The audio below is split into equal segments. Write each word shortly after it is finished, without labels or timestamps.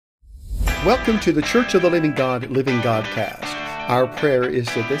Welcome to the Church of the Living God Cast. Our prayer is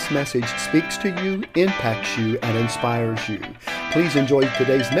that this message speaks to you, impacts you, and inspires you. Please enjoy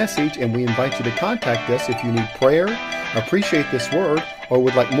today's message, and we invite you to contact us if you need prayer, appreciate this word, or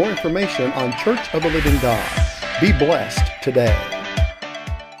would like more information on Church of the Living God. Be blessed today.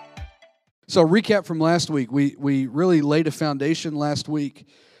 So recap from last week, we really laid a foundation last week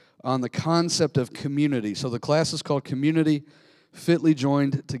on the concept of community. So the class is called Community Fitly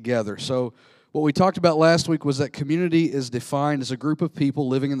Joined Together. So what we talked about last week was that community is defined as a group of people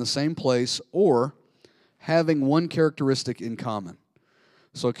living in the same place or having one characteristic in common.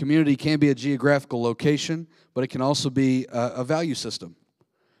 So a community can be a geographical location, but it can also be a value system.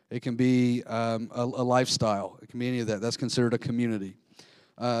 It can be a lifestyle. It can be any of that. That's considered a community.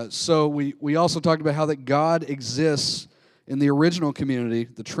 So we also talked about how that God exists in the original community,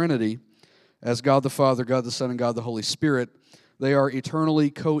 the Trinity, as God the Father, God the Son, and God the Holy Spirit. They are eternally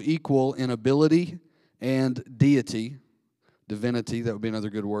co-equal in ability and deity, divinity, that would be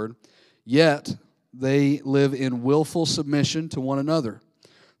another good word. Yet, they live in willful submission to one another.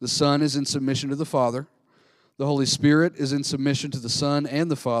 The Son is in submission to the Father. The Holy Spirit is in submission to the Son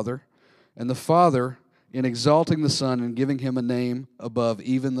and the Father. And the Father in exalting the Son and giving him a name above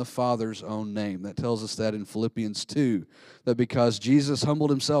even the Father's own name. That tells us that in Philippians 2, that because Jesus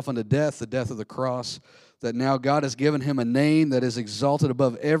humbled himself unto death, the death of the cross, that now God has given him a name that is exalted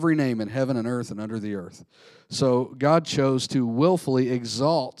above every name in heaven and earth and under the earth. So God chose to willfully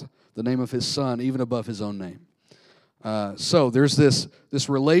exalt the name of his Son even above his own name. So there's this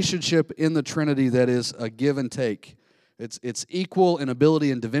relationship in the Trinity that is a give and take. It's equal in ability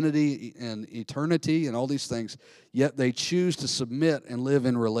and divinity and eternity and all these things, yet they choose to submit and live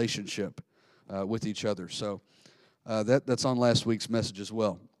in relationship with each other. So that's on last week's message as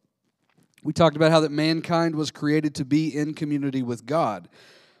well. We talked about how that mankind was created to be in community with God,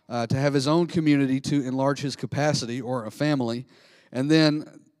 to have his own community to enlarge his capacity, or a family, and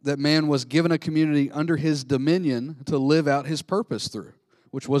then that man was given a community under his dominion to live out his purpose through,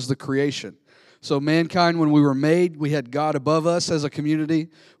 which was the creation. So mankind, when we were made, we had God above us as a community,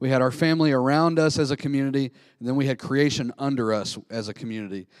 we had our family around us as a community, and then we had creation under us as a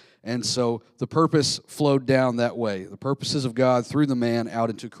community. And so the purpose flowed down that way, the purposes of God through the man out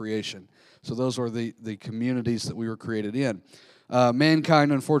into creation. So those are the communities that we were created in.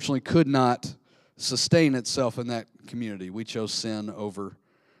 Mankind, unfortunately, could not sustain itself in that community. We chose sin over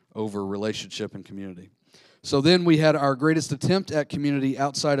relationship and community. So then we had our greatest attempt at community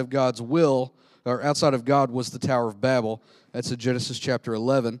outside of God's will, or outside of God, was the Tower of Babel. That's in Genesis chapter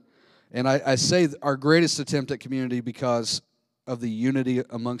 11. And I say our greatest attempt at community because of the unity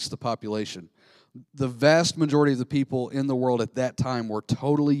amongst the population. The vast majority of the people in the world at that time were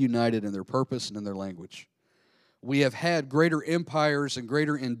totally united in their purpose and in their language. We have had greater empires and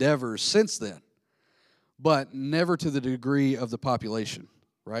greater endeavors since then, but never to the degree of the population,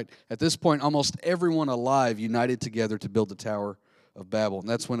 right? At this point, almost everyone alive united together to build the Tower of Babel. And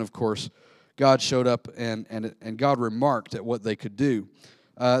that's when, of course, God showed up and God remarked at what they could do.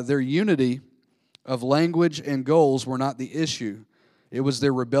 Their unity of language and goals were not the issue. It was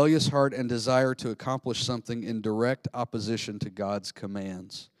their rebellious heart and desire to accomplish something in direct opposition to God's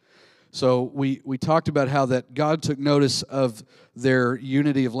commands. So we talked about how that God took notice of their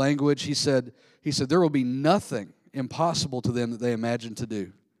unity of language. He said, there will be nothing impossible to them that they imagine to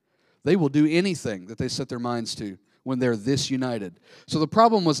do. They will do anything that they set their minds to when they're this united. So the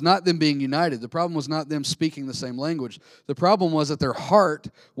problem was not them being united. The problem was not them speaking the same language. The problem was that their heart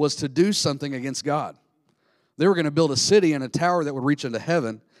was to do something against God. They were going to build a city and a tower that would reach into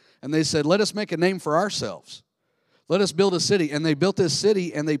heaven. And they said, let us make a name for ourselves. Let us build a city. And they built this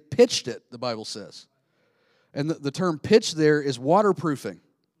city and they pitched it, the Bible says. And the term pitch there is waterproofing.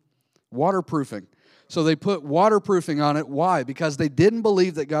 Waterproofing. So they put waterproofing on it. Why? Because they didn't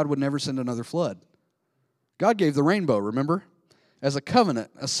believe that God would never send another flood. God gave the rainbow, remember? As a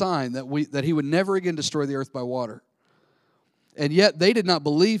covenant, a sign that he would never again destroy the earth by water. And yet they did not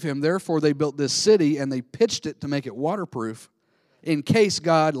believe him. Therefore, they built this city and they pitched it to make it waterproof in case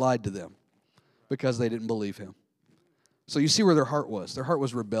God lied to them because they didn't believe him. So you see where their heart was. Their heart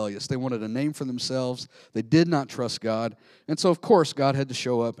was rebellious. They wanted a name for themselves. They did not trust God. And so, of course, God had to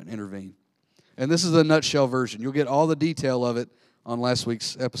show up and intervene. And this is the nutshell version. You'll get all the detail of it on last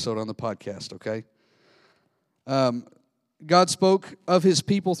week's episode on the podcast, okay? God spoke of his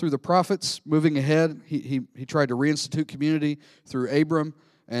people through the prophets. Moving ahead, he tried to reinstitute community through Abram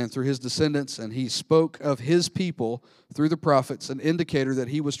and through his descendants, and he spoke of his people through the prophets, an indicator that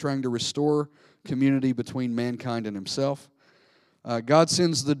he was trying to restore community between mankind and himself. God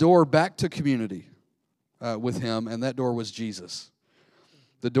sends the door back to community with him, and that door was Jesus.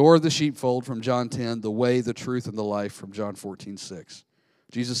 The door of the sheepfold from John 10, the way, the truth, and the life from John 14:6.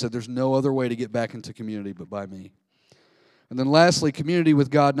 Jesus said there's no other way to get back into community but by me. And then lastly, community with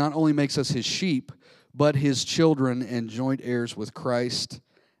God not only makes us his sheep, but his children and joint heirs with Christ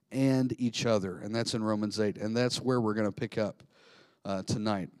and each other. And that's in Romans 8. And that's where we're going to pick up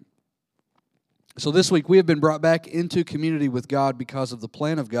tonight. So this week we have been brought back into community with God because of the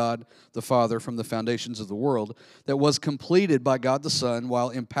plan of God the Father from the foundations of the world that was completed by God the Son while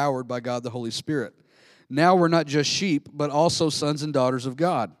empowered by God the Holy Spirit. Now we're not just sheep, but also sons and daughters of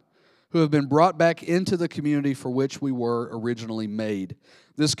God who have been brought back into the community for which we were originally made.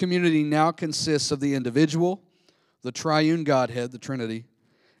 This community now consists of the individual, the triune Godhead, the Trinity,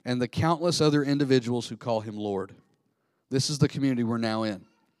 and the countless other individuals who call him Lord. This is the community we're now in.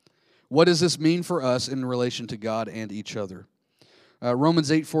 What does this mean for us in relation to God and each other? Romans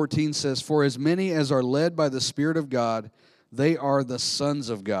 8:14 says, "For as many as are led by the Spirit of God, they are the sons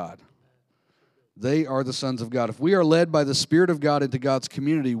of God." They are the sons of God. If we are led by the Spirit of God into God's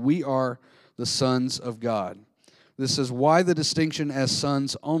community, we are the sons of God. This is why the distinction as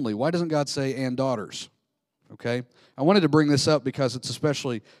sons only. Why doesn't God say and daughters? Okay? I wanted to bring this up because it's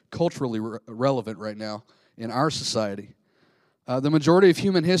especially culturally relevant right now in our society. The majority of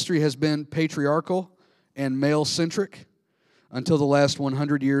human history has been patriarchal and male-centric. Until the last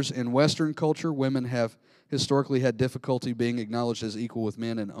 100 years in Western culture, women have historically had difficulty being acknowledged as equal with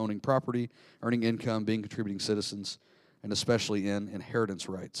men in owning property, earning income, being contributing citizens, and especially in inheritance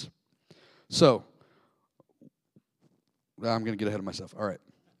rights. So, I'm going to get ahead of myself. All right.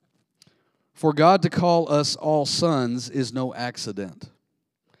 For God to call us all sons is no accident.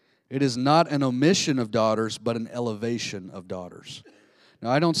 It is not an omission of daughters, but an elevation of daughters. Now,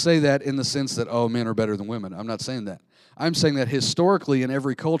 I don't say that in the sense that, oh, men are better than women. I'm not saying that. I'm saying that historically in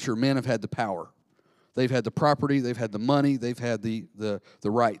every culture, men have had the power. They've had the property, they've had the money, they've had the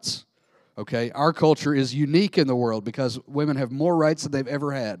rights. Okay? Our culture is unique in the world because women have more rights than they've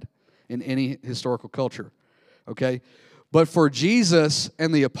ever had in any historical culture. Okay? But for Jesus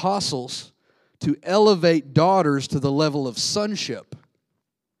and the apostles to elevate daughters to the level of sonship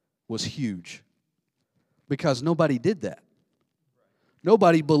was huge because nobody did that.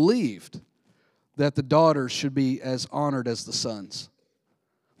 Nobody believed that the daughters should be as honored as the sons.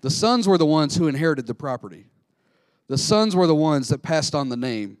 The sons were the ones who inherited the property. The sons were the ones that passed on the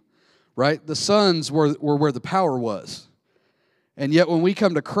name, right? The sons were where the power was. And yet when we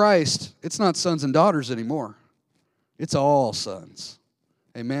come to Christ, it's not sons and daughters anymore. It's all sons.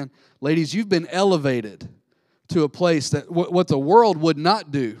 Amen? Ladies, you've been elevated to a place that what the world would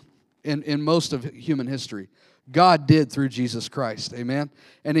not do in most of human history, God did through Jesus Christ. Amen?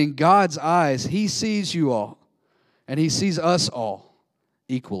 And in God's eyes, he sees you all, and he sees us all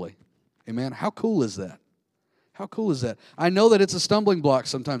equally. Amen? How cool is that? How cool is that? I know that it's a stumbling block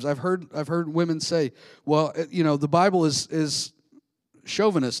sometimes. I've heard women say, well, you know, the Bible is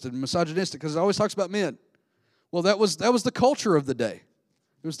chauvinist and misogynistic because it always talks about men. Well, that was the culture of the day.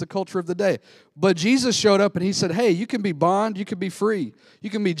 It was the culture of the day. But Jesus showed up and he said, hey, you can be bond, you can be free. You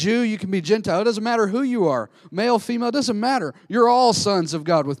can be Jew, you can be Gentile. It doesn't matter who you are. Male, female, it doesn't matter. You're all sons of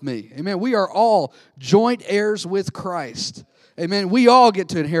God with me. Amen. We are all joint heirs with Christ. Amen. We all get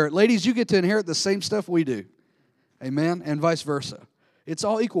to inherit. Ladies, you get to inherit the same stuff we do. Amen. And vice versa. It's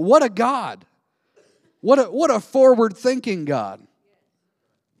all equal. What a God. What a forward-thinking God.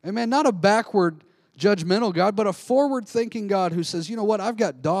 Amen. Not a backward judgmental God, but a forward-thinking God who says, you know what, I've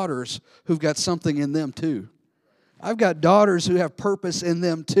got daughters who've got something in them too. I've got daughters who have purpose in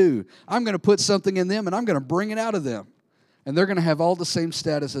them too. I'm going to put something in them and I'm going to bring it out of them. And they're going to have all the same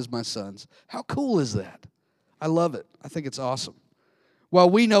status as my sons. How cool is that? I love it. I think it's awesome. While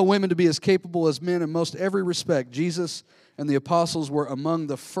we know women to be as capable as men in most every respect, Jesus and the apostles were among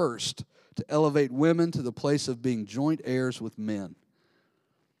the first to elevate women to the place of being joint heirs with men.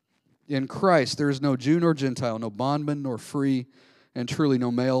 In Christ, there is no Jew nor Gentile, no bondman nor free, and truly no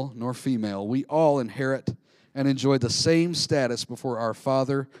male nor female. We all inherit and enjoy the same status before our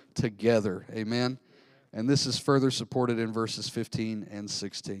Father together. Amen? And this is further supported in verses 15 and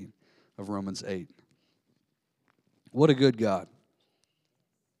 16 of Romans 8. What a good God.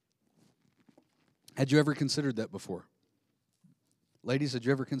 Had you ever considered that before? Ladies, had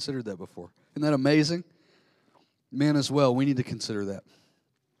you ever considered that before? Isn't that amazing? Men as well, we need to consider that.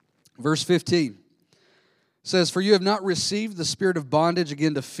 Verse 15 says, for you have not received the spirit of bondage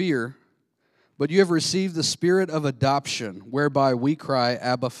again to fear, but you have received the spirit of adoption, whereby we cry,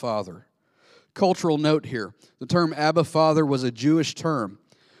 Abba, Father. Cultural note here. The term Abba, Father was a Jewish term.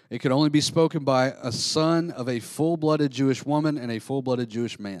 It could only be spoken by a son of a full-blooded Jewish woman and a full-blooded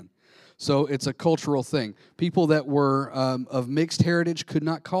Jewish man. So it's a cultural thing. People that were of mixed heritage could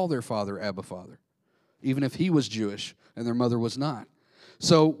not call their father Abba Father, even if he was Jewish and their mother was not.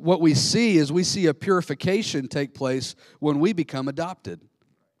 So what we see is we see a purification take place when we become adopted.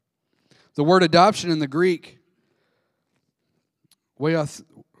 The word adoption in the Greek,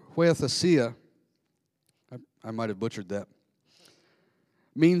 huiothesia, I might have butchered that,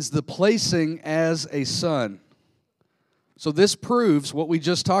 means the placing as a son. So this proves what we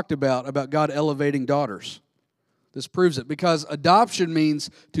just talked about God elevating daughters. This proves it, because adoption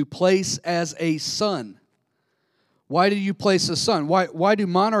means to place as a son. Why do you place a son? Why do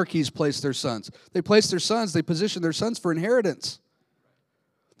monarchies place their sons? They place their sons, they position their sons for inheritance.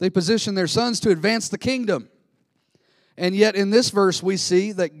 They position their sons to advance the kingdom. And yet in this verse we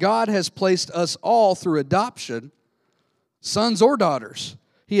see that God has placed us all through adoption, sons or daughters.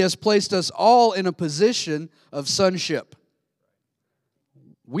 He has placed us all in a position of sonship.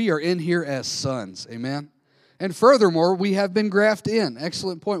 We are in here as sons, amen? And furthermore, we have been grafted in.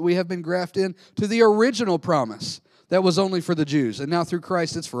 Excellent point. We have been grafted in to the original promise that was only for the Jews. And now through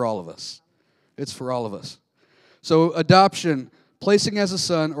Christ, it's for all of us. It's for all of us. So adoption, placing as a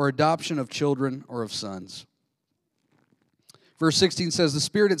son, or adoption of children or of sons. Verse 16 says, the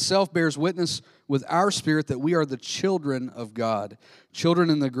Spirit itself bears witness with our spirit that we are the children of God. Children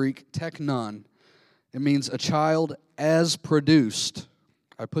in the Greek, teknon. It means a child as produced.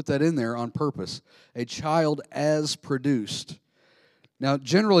 I put that in there on purpose. A child as produced. Now,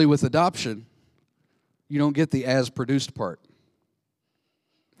 generally with adoption, you don't get the as produced part.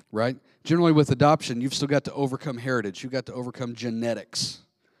 Right? Generally with adoption, you've still got to overcome heritage. You've got to overcome genetics.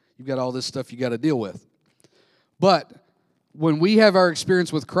 You've got all this stuff you got to deal with. But when we have our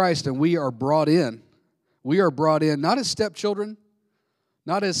experience with Christ and we are brought in not as stepchildren,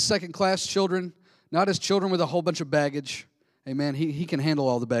 not as second-class children, not as children with a whole bunch of baggage. Amen. He can handle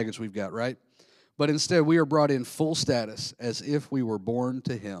all the baggage we've got, right? But instead, we are brought in full status as if we were born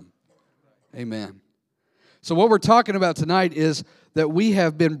to Him. Amen. So what we're talking about tonight is that we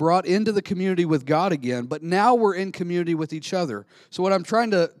have been brought into the community with God again, but now we're in community with each other. So what I'm trying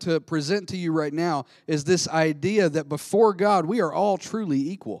to present to you right now is this idea that before God, we are all truly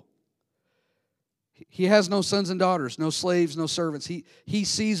equal. He has no sons and daughters, no slaves, no servants. He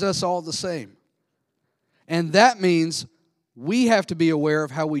sees us all the same. And that means we have to be aware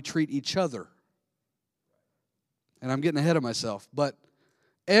of how we treat each other. And I'm getting ahead of myself, but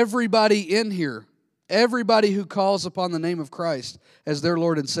everybody in here, everybody who calls upon the name of Christ as their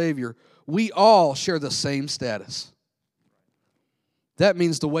Lord and Savior, we all share the same status. That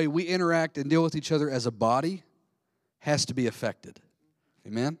means the way we interact and deal with each other as a body has to be affected.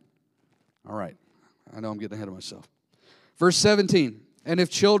 Amen? All right. I know I'm getting ahead of myself. Verse 17, and if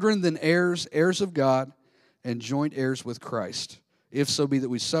children, then heirs, heirs of God, and joint heirs with Christ, if so be that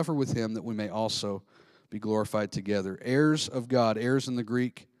we suffer with Him, that we may also be glorified together. Heirs of God, heirs in the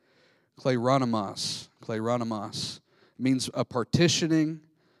Greek, kleronomos. Kleronomos means a partitioning,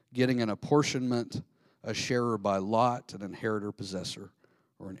 getting an apportionment, a sharer by lot, an inheritor, possessor,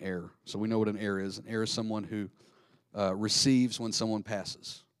 or an heir. So we know what an heir is. An heir is someone who receives when someone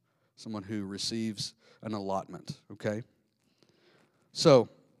passes. Someone who receives an allotment, okay? So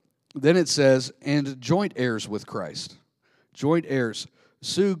then it says, and joint heirs with Christ. Joint heirs,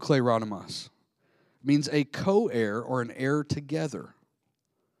 sou kleronomos, means a co-heir or an heir together.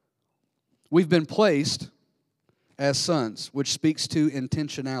 We've been placed as sons, which speaks to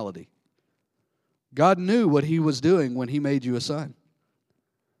intentionality. God knew what He was doing when He made you a son.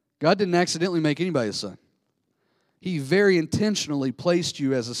 God didn't accidentally make anybody a son. He very intentionally placed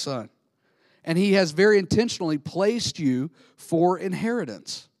you as a son. And He has very intentionally placed you for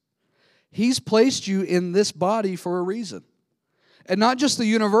inheritance. He's placed you in this body for a reason. And not just the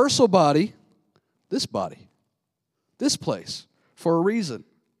universal body, this place, for a reason.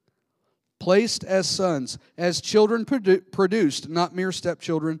 Placed as sons, as children produced, not mere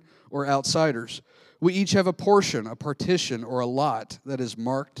stepchildren or outsiders. We each have a portion, a partition, or a lot that is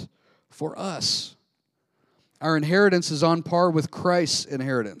marked for us. Our inheritance is on par with Christ's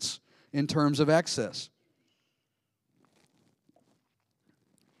inheritance in terms of access.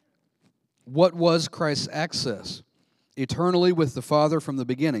 What was Christ's access? Eternally with the Father from the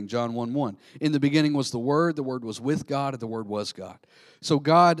beginning, John 1:1. In the beginning was the Word was with God, and the Word was God. So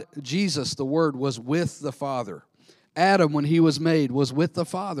God, Jesus, the Word, was with the Father. Adam, when he was made, was with the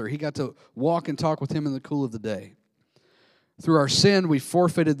Father. He got to walk and talk with Him in the cool of the day. Through our sin, we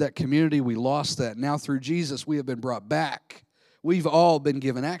forfeited that community. We lost that. Now through Jesus, we have been brought back. We've all been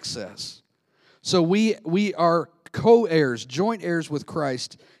given access. So we are co-heirs, joint heirs with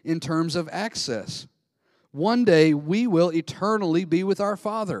Christ in terms of access. One day, we will eternally be with our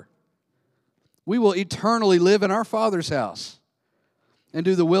Father. We will eternally live in our Father's house and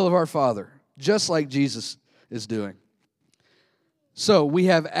do the will of our Father, just like Jesus is doing. So we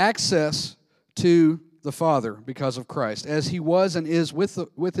have access to the Father because of Christ. As He was and is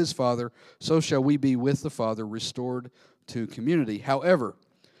with His Father, so shall we be with the Father, restored to community. However,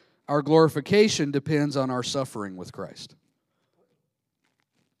 our glorification depends on our suffering with Christ.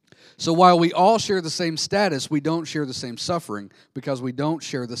 So while we all share the same status, we don't share the same suffering because we don't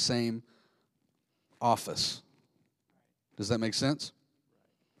share the same office. Does that make sense?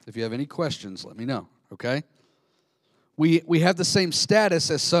 If you have any questions, let me know, okay? We have the same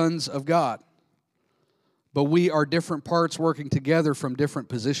status as sons of God, but we are different parts working together from different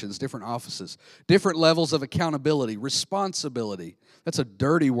positions, different offices, different levels of accountability, responsibility. That's a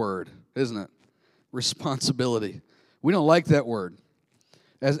dirty word, isn't it? Responsibility. We don't like that word.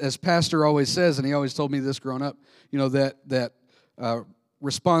 As Pastor always says, and he always told me this growing up, that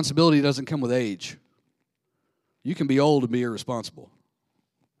responsibility doesn't come with age. You can be old and be irresponsible.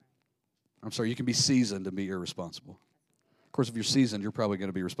 I'm sorry, you can be seasoned and be irresponsible. Of course, if you're seasoned, you're probably going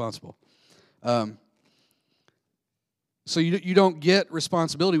to be responsible. So you don't get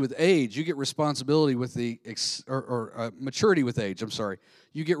responsibility with age. You get responsibility with maturity with age. I'm sorry.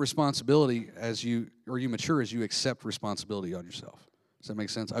 You get responsibility as you mature as you accept responsibility on yourself. Does that make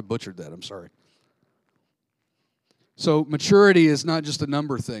sense? I butchered that. I'm sorry. So maturity is not just a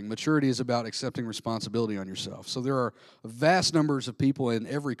number thing. Maturity is about accepting responsibility on yourself. So there are vast numbers of people in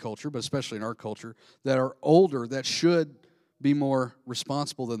every culture, but especially in our culture, that are older that should be more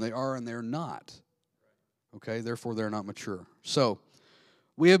responsible than they are, and they're not. Okay, therefore they're not mature. So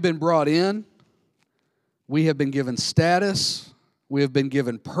we have been brought in. We have been given status. We have been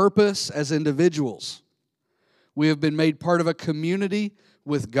given purpose as individuals. We have been made part of a community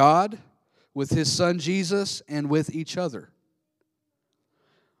with God, with His Son Jesus, and with each other.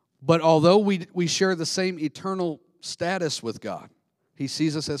 But although we share the same eternal status with God, He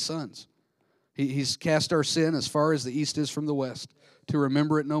sees us as sons. He's cast our sin as far as the east is from the west, to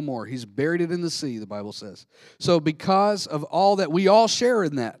remember it no more. He's buried it in the sea, the Bible says. So because of all that, we all share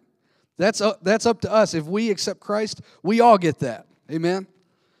in that. That's up to us. If we accept Christ, we all get that. Amen?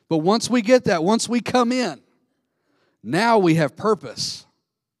 But once we get that, once we come in, now we have purpose.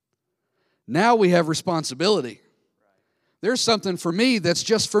 Now we have responsibility. There's something for me that's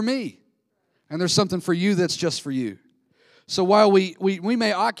just for me. And there's something for you that's just for you. So while we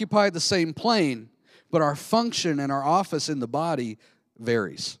may occupy the same plane, but our function and our office in the body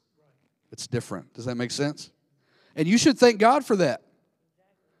varies. It's different. Does that make sense? And you should thank God for that.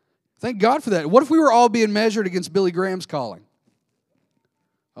 Thank God for that. What if we were all being measured against Billy Graham's calling?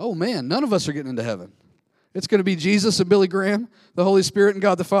 Oh man, none of us are getting into heaven. It's going to be Jesus and Billy Graham, the Holy Spirit and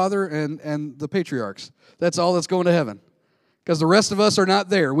God the Father, and the patriarchs. That's all that's going to heaven. Because the rest of us are not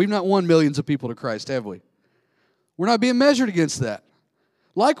there. We've not won millions of people to Christ, have we? We're not being measured against that.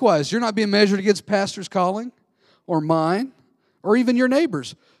 Likewise, you're not being measured against pastor's calling or mine or even your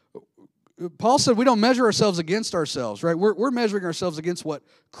neighbor's. Paul said we don't measure ourselves against ourselves, right? We're measuring ourselves against what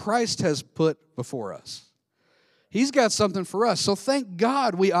Christ has put before us. He's got something for us. So thank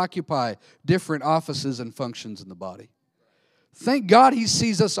God we occupy different offices and functions in the body. Thank God He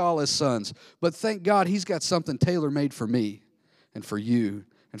sees us all as sons. But thank God He's got something tailor-made for me and for you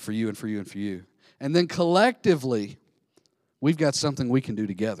and for you and for you and for you. And then collectively, we've got something we can do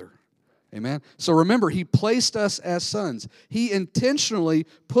together. Amen? So remember, He placed us as sons. He intentionally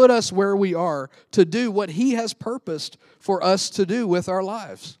put us where we are to do what He has purposed for us to do with our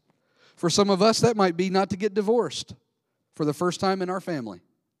lives. For some of us, that might be not to get divorced for the first time in our family.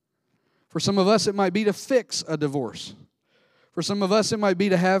 For some of us, it might be to fix a divorce. For some of us, it might be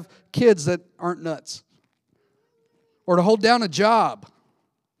to have kids that aren't nuts. Or to hold down a job.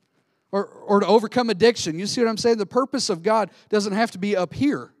 Or to overcome addiction. You see what I'm saying? The purpose of God doesn't have to be up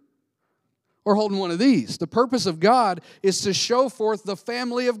here or holding one of these. The purpose of God is to show forth the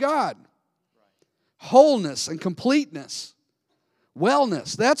family of God. Wholeness and completeness.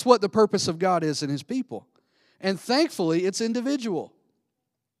 Wellness. That's what the purpose of God is in His people. And thankfully, it's individual.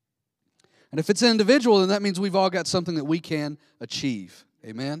 And if it's individual, then that means we've all got something that we can achieve.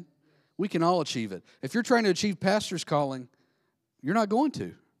 Amen? We can all achieve it. If you're trying to achieve pastor's calling, you're not going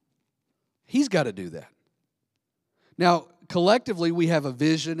to. He's got to do that. Now, collectively, we have a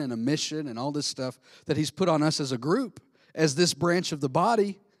vision and a mission and all this stuff that He's put on us as a group, as this branch of the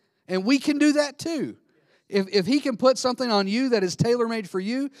body, and we can do that too. If He can put something on you that is tailor-made for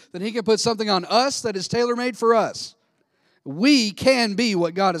you, then He can put something on us that is tailor-made for us. We can be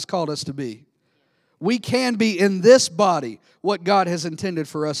what God has called us to be. We can be in this body what God has intended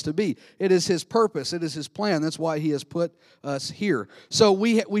for us to be. It is His purpose. It is His plan. That's why He has put us here. So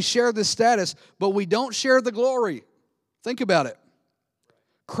we share this status, but we don't share the glory. Think about it.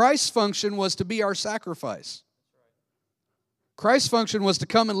 Christ's function was to be our sacrifice. Christ's function was to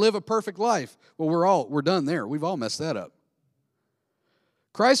come and live a perfect life. Well, we're done there. We've all messed that up.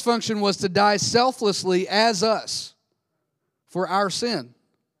 Christ's function was to die selflessly as us for our sin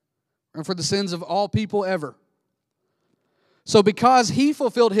and for the sins of all people ever. So because He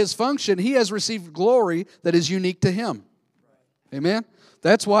fulfilled His function, He has received glory that is unique to Him. Amen?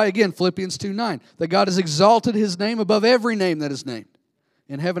 That's why, again, Philippians 2:9, that God has exalted His name above every name that is named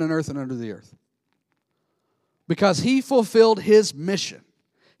in heaven and earth and under the earth. Because He fulfilled His mission.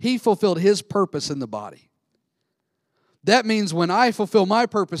 He fulfilled His purpose in the body. That means when I fulfill my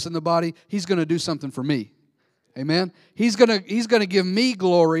purpose in the body, He's going to do something for me. Amen? He's going to give me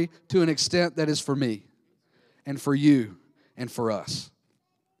glory to an extent that is for me and for you and for us.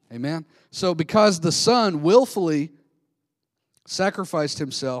 Amen? So because the Son willfully sacrificed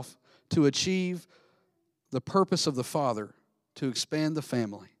Himself to achieve the purpose of the Father, to expand the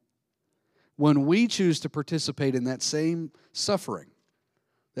family, when we choose to participate in that same suffering,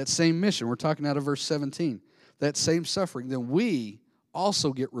 that same mission, we're talking out of verse 17, that same suffering, then we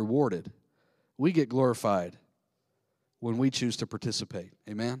also get rewarded. We get glorified when we choose to participate.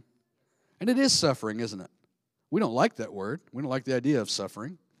 Amen? And it is suffering, isn't it? We don't like that word. We don't like the idea of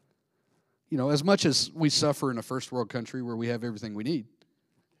suffering. You know, as much as we suffer in a first world country where we have everything we need.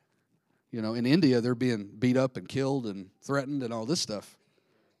 You know, in India, they're being beat up and killed and threatened and all this stuff.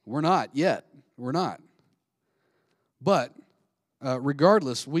 We're not yet. We're not. But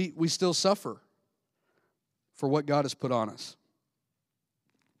regardless, we still suffer for what God has put on us.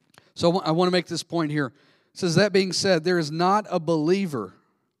 So I want to make this point here. It says, that being said, there is not a believer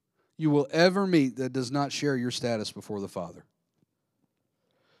you will ever meet that does not share your status before the Father.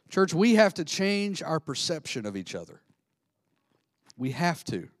 Church, we have to change our perception of each other. We have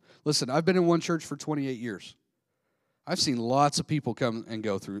to. Listen, I've been in one church for 28 years. I've seen lots of people come and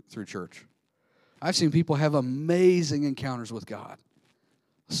go through church. I've seen people have amazing encounters with God.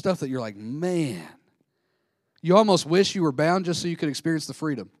 Stuff that you're like, man, you almost wish you were bound just so you could experience the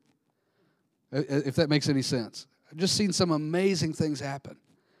freedom. If that makes any sense. I've just seen some amazing things happen.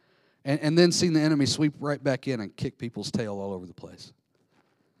 And then seen the enemy sweep right back in and kick people's tail all over the place.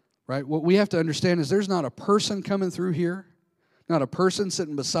 Right? What we have to understand is there's not a person coming through here, not a person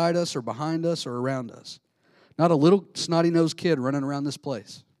sitting beside us or behind us or around us, not a little snotty-nosed kid running around this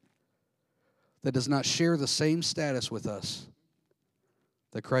place that does not share the same status with us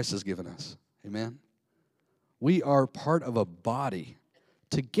that Christ has given us. Amen? We are part of a body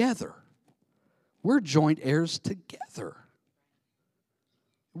together. We're joint heirs together.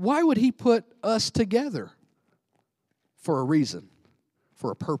 Why would He put us together? For a reason,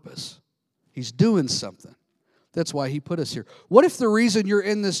 for a purpose. He's doing something. That's why He put us here. What if the reason you're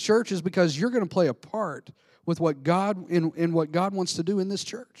in this church is because you're going to play a part with what God in what God wants to do in this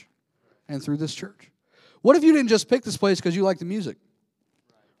church and through this church? What if you didn't just pick this place because you like the music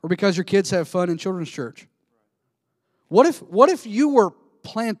or because your kids have fun in children's church? What if you were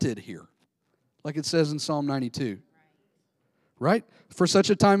planted here, like it says in Psalm 92? Right? For such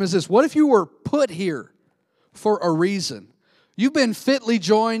a time as this. What if you were put here for a reason? You've been fitly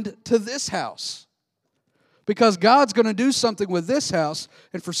joined to this house because God's going to do something with this house,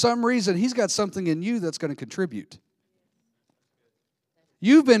 and for some reason, He's got something in you that's going to contribute.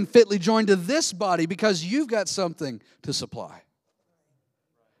 You've been fitly joined to this body because you've got something to supply.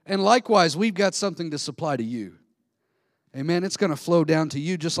 And likewise, we've got something to supply to you. Amen? It's going to flow down to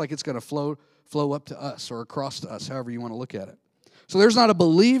you just like it's going to flow up to us or across to us, however you want to look at it. So there's not a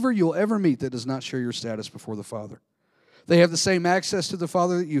believer you'll ever meet that does not share your status before the Father. They have the same access to the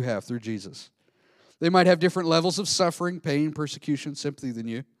Father that you have through Jesus. They might have different levels of suffering, pain, persecution, sympathy than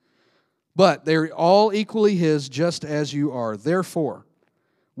you, but they're all equally His just as you are. Therefore,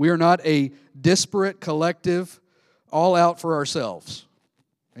 we are not a disparate collective all out for ourselves.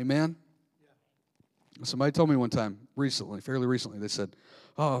 Amen? Somebody told me one time fairly recently, they said,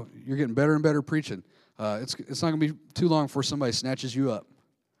 oh, you're getting better and better preaching. It's not going to be too long before somebody snatches you up.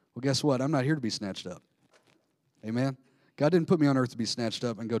 Well, guess what? I'm not here to be snatched up. Amen? God didn't put me on earth to be snatched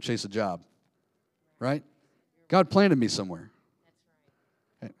up and go chase a job. Right? God planted me somewhere.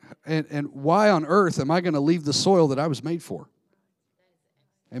 And why on earth am I going to leave the soil that I was made for?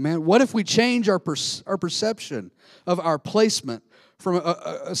 Amen? What if we change our perception of our placement from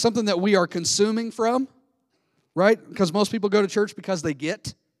something that we are consuming from? Right? Because most people go to church because they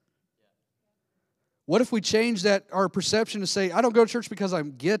get. What if we change that, our perception to say, I don't go to church because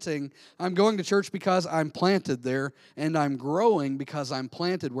I'm getting, I'm going to church because I'm planted there, and I'm growing because I'm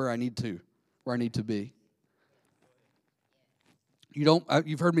planted where I need to be.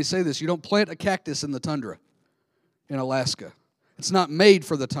 You've heard me say this, you don't plant a cactus in the tundra in Alaska. It's not made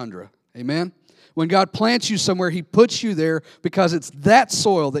for the tundra. Amen? When God plants you somewhere, He puts you there because it's that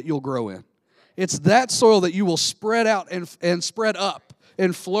soil that you'll grow in. It's that soil that you will spread out and spread up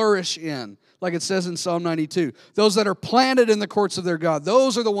and flourish in, like it says in Psalm 92. Those that are planted in the courts of their God,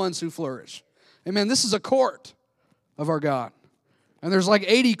 those are the ones who flourish. Amen? This is a court of our God. And there's like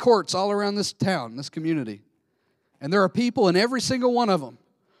 80 courts all around this town, this community. And there are people in every single one of them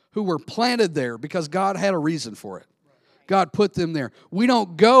who were planted there because God had a reason for it. God put them there. We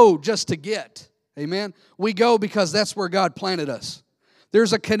don't go just to get. Amen? We go because that's where God planted us.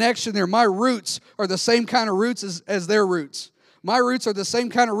 There's a connection there. My roots are the same kind of roots as their roots. My roots are the same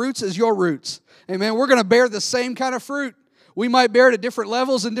kind of roots as your roots. Amen? We're going to bear the same kind of fruit. We might bear it at different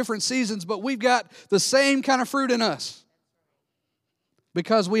levels in different seasons, but we've got the same kind of fruit in us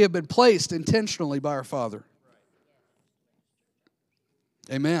because we have been placed intentionally by our Father.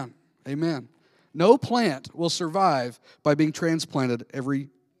 Amen. Amen. No plant will survive by being transplanted every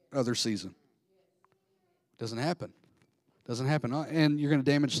other season. Doesn't happen. Doesn't happen. And you're going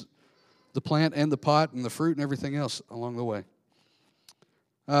to damage the plant and the pot and the fruit and everything else along the way.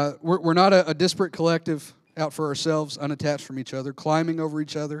 We're not a disparate collective out for ourselves, unattached from each other, climbing over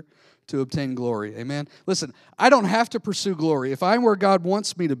each other to obtain glory. Amen? Listen, I don't have to pursue glory. If I'm where God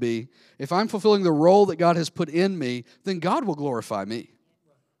wants me to be, if I'm fulfilling the role that God has put in me, then God will glorify me.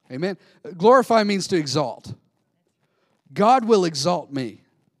 Amen? Glorify means to exalt. God will exalt me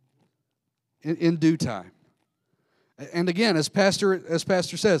in due time. And again, as Pastor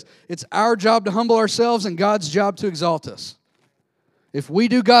says, it's our job to humble ourselves and God's job to exalt us. If we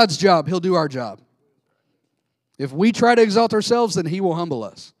do God's job, He'll do our job. If we try to exalt ourselves, then He will humble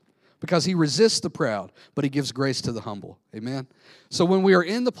us. Because He resists the proud, but He gives grace to the humble. Amen? So when we are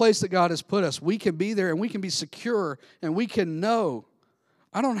in the place that God has put us, we can be there and we can be secure and we can know,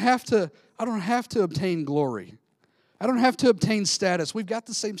 I don't have to obtain glory. I don't have to obtain status. We've got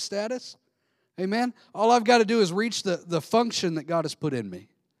the same status. Amen? All I've got to do is reach the function that God has put in me.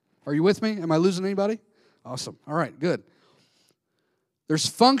 Are you with me? Am I losing anybody? Awesome. All right, good. There's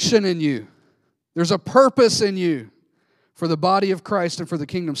function in you. There's a purpose in you for the body of Christ and for the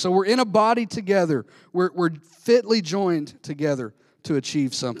kingdom. So we're in a body together. We're fitly joined together to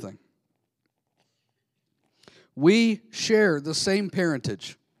achieve something. We share the same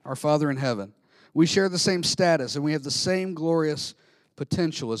parentage, our Father in heaven. We share the same status, and we have the same glorious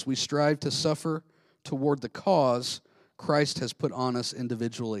potential as we strive to suffer toward the cause Christ has put on us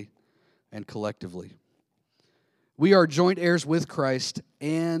individually and collectively. We are joint heirs with Christ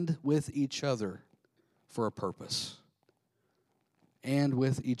and with each other for a purpose. And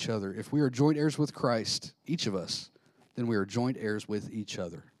with each other. If we are joint heirs with Christ, each of us, then we are joint heirs with each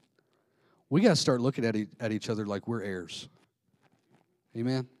other. We got to start looking at each other like we're heirs.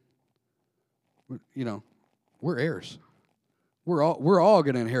 Amen? You know, we're heirs. We're all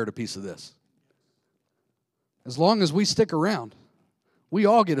going to inherit a piece of this. As long as we stick around, we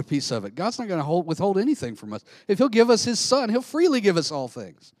all get a piece of it. God's not going to withhold anything from us. If He'll give us His Son, He'll freely give us all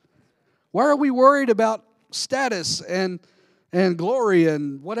things. Why are we worried about status and glory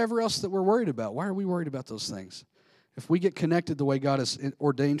and whatever else that we're worried about? Why are we worried about those things? If we get connected the way God has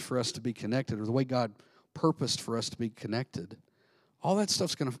ordained for us to be connected, or the way God purposed for us to be connected, all that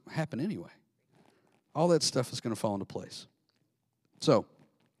stuff's going to happen anyway. All that stuff is going to fall into place. So,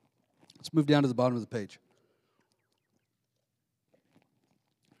 let's move down to the bottom of the page.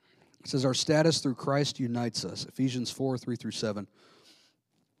 It says, our status through Christ unites us. Ephesians 4, 3-7.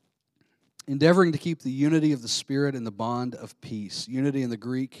 Endeavoring to keep the unity of the Spirit in the bond of peace. Unity in the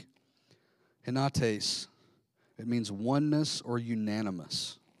Greek, henates. It means oneness or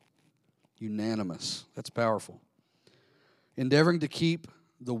unanimous. Unanimous. That's powerful. Endeavoring to keep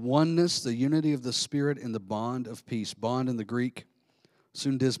the oneness, the unity of the Spirit in the bond of peace. Bond in the Greek,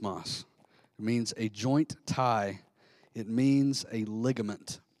 sundismos. It means a joint tie. It means a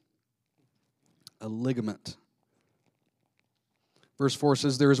ligament. A ligament. Verse 4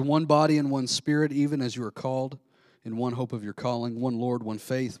 says, there is one body and one Spirit, even as you are called, in one hope of your calling, one Lord, one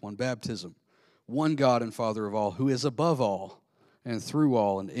faith, one baptism, one God and Father of all, who is above all, and through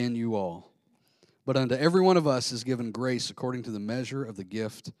all, and in you all. But unto every one of us is given grace according to the measure of the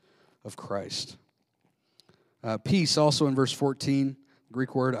gift of Christ. Peace, also in verse 14,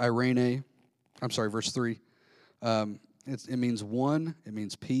 Greek word irene. Verse 3. It means one, it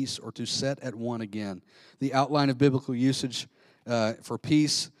means peace, or to set at one again. The outline of biblical usage for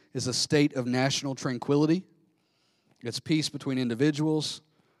peace is a state of national tranquility. It's peace between individuals,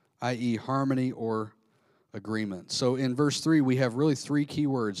 i.e. harmony or agreement. So in verse 3, we have really three key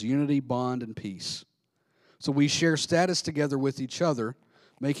words: unity, bond, and peace. So we share status together with each other,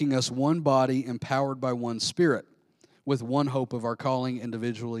 making us one body empowered by one Spirit, with one hope of our calling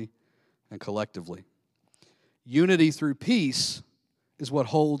individually and collectively. Unity through peace is what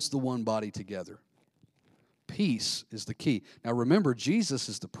holds the one body together. Peace is the key. Now remember, Jesus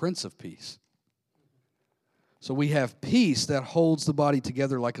is the Prince of Peace. So we have peace that holds the body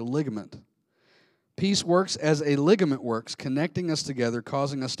together like a ligament. Peace works as a ligament works, connecting us together,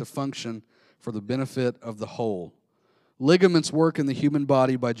 causing us to function for the benefit of the whole. Ligaments work in the human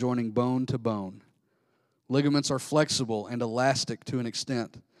body by joining bone to bone. Ligaments are flexible and elastic to an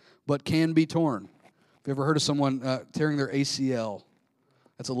extent, but can be torn. Have you ever heard of someone tearing their ACL?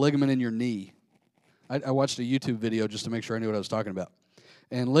 That's a ligament in your knee. I watched a YouTube video just to make sure I knew what I was talking about.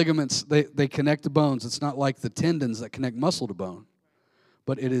 And ligaments, they connect the bones. It's not like the tendons that connect muscle to bone,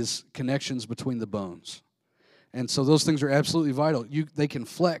 but it is connections between the bones. And so those things are absolutely vital. They can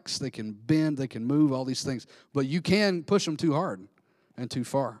flex, they can bend, they can move, all these things. But you can push them too hard and too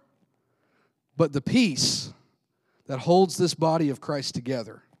far. But the peace that holds this body of Christ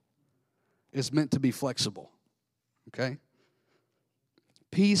together is meant to be flexible, okay?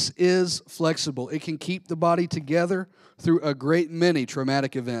 Peace is flexible. It can keep the body together through a great many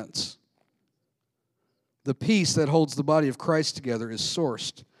traumatic events. The peace that holds the body of Christ together is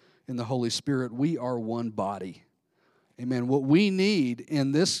sourced in the Holy Spirit. We are one body. Amen. What we need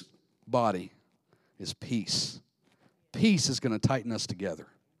in this body is peace. Peace is going to tighten us together.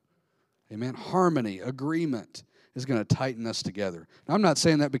 Amen. Harmony, agreement is going to tighten us together. Now, I'm not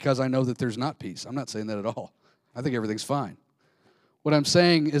saying that because I know that there's not peace. I'm not saying that at all. I think everything's fine. What I'm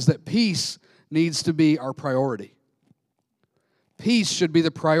saying is that peace needs to be our priority. Peace should be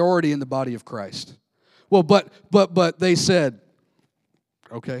the priority in the body of Christ. Well, but they said,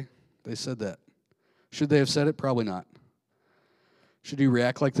 okay, they said that. Should they have said it? Probably not. Should you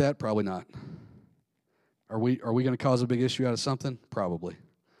react like that? Probably not. Are we going to cause a big issue out of something? Probably.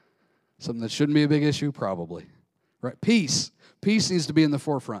 Something that shouldn't be a big issue? Probably. Right? Peace. Peace needs to be in the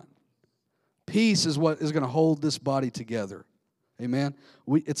forefront. Peace is what is going to hold this body together. Amen?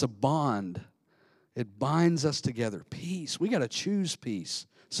 It's a bond. It binds us together. Peace. We got to choose peace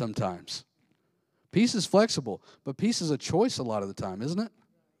sometimes. Peace is flexible, but peace is a choice a lot of the time, isn't it?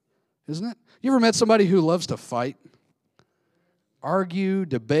 Isn't it? You ever met somebody who loves to fight? Argue,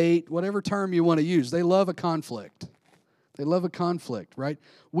 debate, whatever term you want to use. They love a conflict. They love a conflict, right?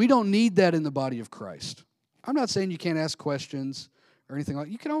 We don't need that in the body of Christ. I'm not saying you can't ask questions or anything like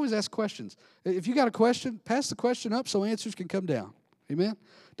that. You can always ask questions. If you got a question, pass the question up so answers can come down. Amen?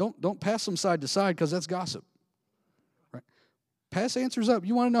 Don't pass them side to side because that's gossip. Right? Pass answers up.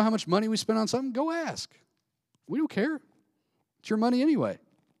 You want to know how much money we spend on something? Go ask. We don't care. It's your money anyway.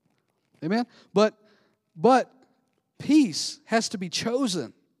 Amen? But peace has to be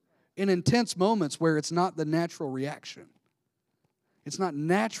chosen in intense moments where it's not the natural reaction. It's not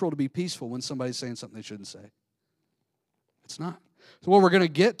natural to be peaceful when somebody's saying something they shouldn't say. It's not. So what we're going to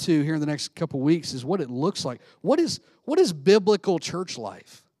get to here in the next couple weeks is what it looks like. What is biblical church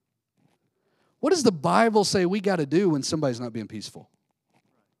life? What does the Bible say we got to do when somebody's not being peaceful?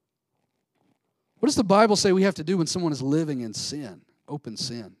 What does the Bible say we have to do when someone is living in sin, open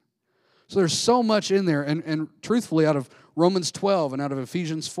sin? So there's so much in there, and truthfully, out of Romans 12 and out of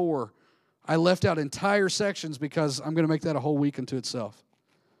Ephesians 4, I left out entire sections because I'm going to make that a whole week unto itself.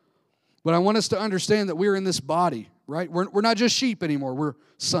 But I want us to understand that we're in this body, right? We're not just sheep anymore. We're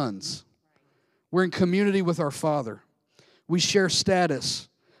sons. We're in community with our Father. We share status,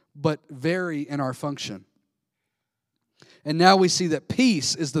 but vary in our function. And now we see that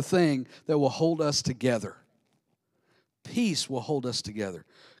peace is the thing that will hold us together. Peace will hold us together.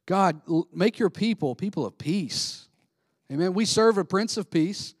 God, make your people of peace. Amen. We serve a Prince of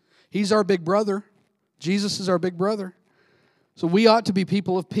Peace. He's our big brother. Jesus is our big brother. So we ought to be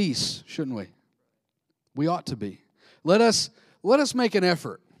people of peace, shouldn't we? We ought to be. Let us make an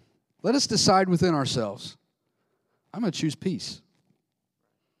effort. Let us decide within ourselves. I'm going to choose peace.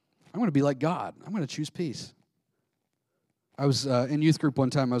 I'm going to be like God. I'm going to choose peace. I was in youth group one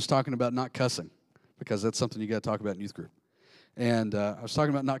time. I was talking about not cussing because that's something you got to talk about in youth group. And I was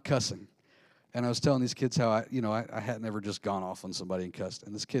talking about not cussing. And I was telling these kids how I hadn't ever just gone off on somebody and cussed.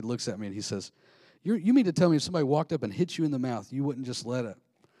 And this kid looks at me and he says, you mean to tell me if somebody walked up and hit you in the mouth, you wouldn't just let a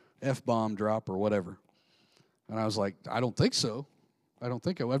F-bomb drop or whatever? And I was like, I don't think so. I don't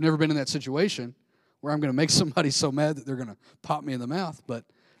think I've never been in that situation where I'm going to make somebody so mad that they're going to pop me in the mouth, but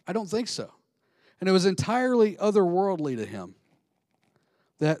I don't think so. And it was entirely otherworldly to him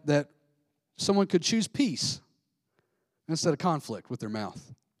that someone could choose peace instead of conflict with their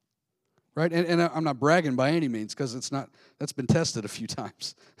mouth. Right? And I'm not bragging by any means, because that's been tested a few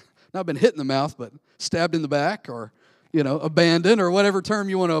times. Not been hit in the mouth, but stabbed in the back, or, abandoned, or whatever term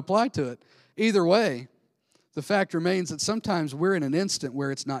you want to apply to it. Either way, the fact remains that sometimes we're in an instant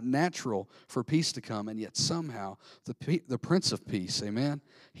where it's not natural for peace to come, and yet somehow the Prince of Peace, amen,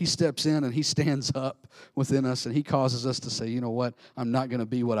 he steps in and he stands up within us, and he causes us to say, you know what, I'm not going to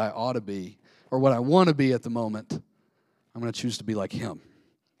be what I ought to be or what I want to be at the moment. I'm going to choose to be like him.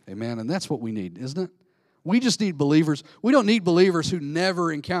 Amen, and that's what we need, isn't it? We just need believers. We don't need believers who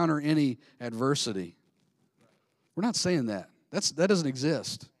never encounter any adversity. We're not saying that. That doesn't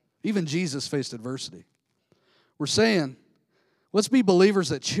exist. Even Jesus faced adversity. We're saying, let's be believers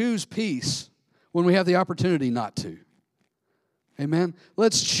that choose peace when we have the opportunity not to. Amen?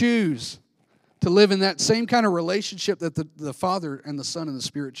 Let's choose to live in that same kind of relationship that the Father and the Son and the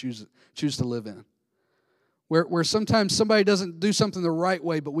Spirit choose to live in. Where sometimes somebody doesn't do something the right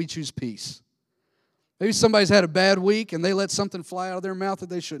way, but we choose peace. Maybe somebody's had a bad week and they let something fly out of their mouth that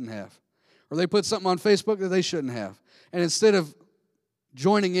they shouldn't have. Or they put something on Facebook that they shouldn't have. And instead of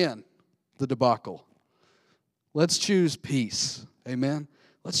joining in the debacle, let's choose peace. Amen?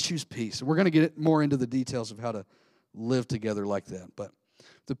 Let's choose peace. And we're going to get more into the details of how to live together like that. But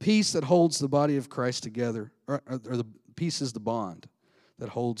the peace that holds the body of Christ together, or the peace is the bond that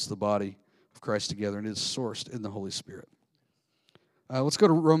holds the body of Christ together, and it is sourced in the Holy Spirit. Let's go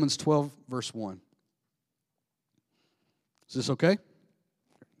to Romans 12, verse 1. Is this okay?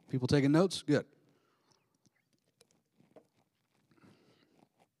 People taking notes? Good.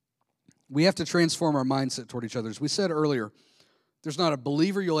 We have to transform our mindset toward each other. As we said earlier, there's not a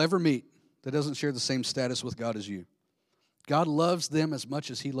believer you'll ever meet that doesn't share the same status with God as you. God loves them as much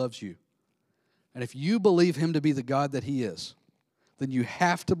as he loves you. And if you believe him to be the God that he is, then you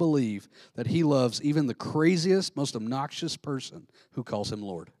have to believe that he loves even the craziest, most obnoxious person who calls him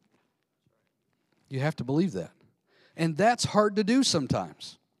Lord. You have to believe that. And that's hard to do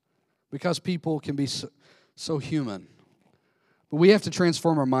sometimes because people can be so human. But we have to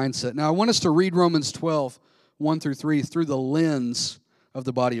transform our mindset. Now, I want us to read Romans 12, 1 through 3, through the lens of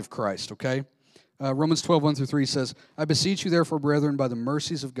the body of Christ, okay? Romans 12, 1 through 3 says, I beseech you, therefore, brethren, by the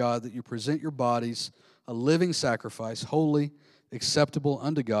mercies of God, that you present your bodies a living sacrifice, holy, acceptable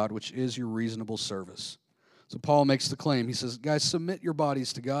unto God, which is your reasonable service. So Paul makes the claim. He says, guys, submit your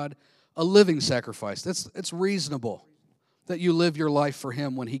bodies to God, a living sacrifice. It's reasonable that you live your life for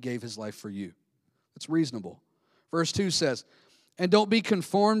him when he gave his life for you. It's reasonable. Verse 2 says, and don't be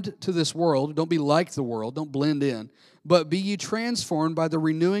conformed to this world, don't be like the world, don't blend in, but be ye transformed by the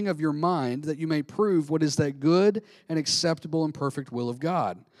renewing of your mind, that you may prove what is that good and acceptable and perfect will of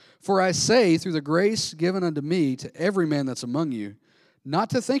God. For I say, through the grace given unto me, to every man that's among you, not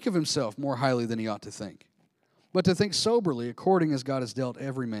to think of himself more highly than he ought to think, but to think soberly, according as God has dealt to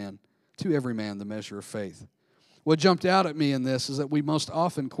every man the measure of faith. What jumped out at me in this is that we most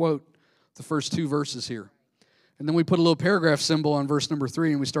often quote the first two verses here. And then we put a little paragraph symbol on verse number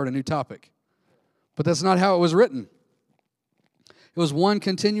 3 and we start a new topic. But that's not how it was written. It was one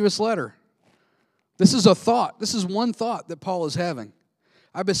continuous letter. This is a thought. This is one thought that Paul is having.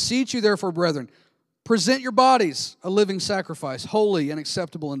 I beseech you, therefore, brethren, present your bodies a living sacrifice, holy and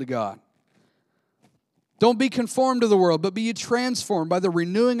acceptable unto God. Don't be conformed to the world, but be ye transformed by the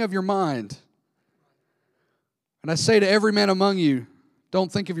renewing of your mind. And I say to every man among you,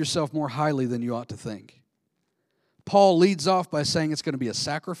 don't think of yourself more highly than you ought to think. Paul leads off by saying it's going to be a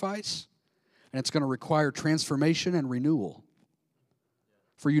sacrifice, and it's going to require transformation and renewal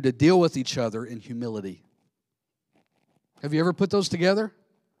for you to deal with each other in humility. Have you ever put those together?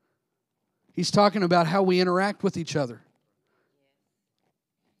 He's talking about how we interact with each other.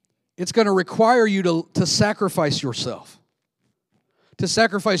 It's going to require you to sacrifice yourself, to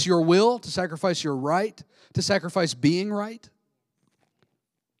sacrifice your will, to sacrifice your right, to sacrifice being right.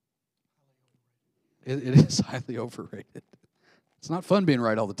 It is highly overrated. It's not fun being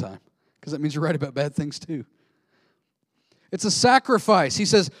right all the time, because that means you're right about bad things too. It's a sacrifice. He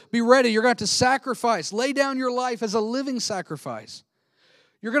says, be ready. You're going to have to sacrifice. Lay down your life as a living sacrifice.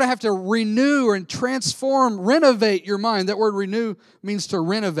 You're going to have to renew and transform, renovate your mind. That word renew means to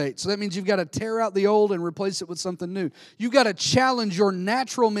renovate. So that means you've got to tear out the old and replace it with something new. You've got to challenge your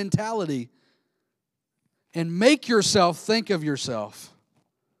natural mentality and make yourself think of yourself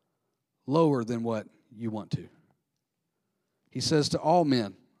lower than what you want to. He says to all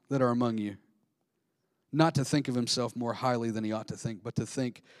men that are among you, not to think of himself more highly than he ought to think, but to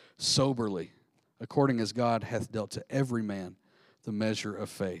think soberly, according as God hath dealt to every man the measure of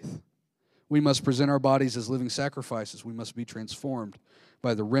faith. We must present our bodies as living sacrifices. We must be transformed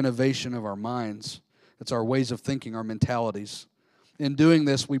by the renovation of our minds. That's our ways of thinking, our mentalities. In doing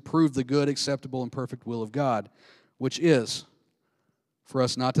this, we prove the good, acceptable, and perfect will of God, which is for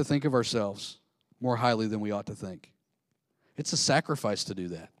us not to think of ourselves more highly than we ought to think. It's a sacrifice to do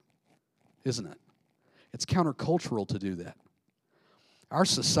that, isn't it? It's countercultural to do that. Our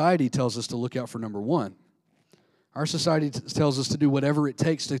society tells us to look out for number one. Our society tells us to do whatever it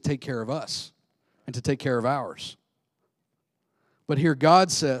takes to take care of us and to take care of ours. But here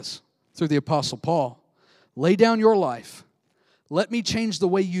God says, through the Apostle Paul, lay down your life. Let me change the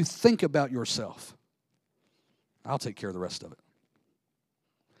way you think about yourself. I'll take care of the rest of it.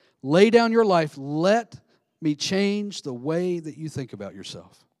 Lay down your life. Let me change the way that you think about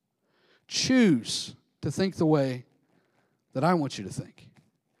yourself. Choose to think the way that I want you to think.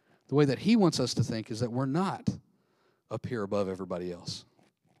 The way that He wants us to think is that we're not up here above everybody else.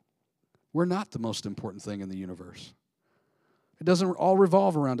 We're not the most important thing in the universe. It doesn't all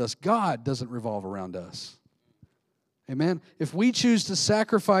revolve around us. God doesn't revolve around us. Amen? If we choose to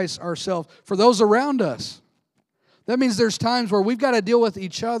sacrifice ourselves for those around us, that means there's times where we've got to deal with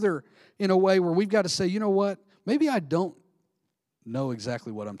each other in a way where we've got to say, you know what? Maybe I don't know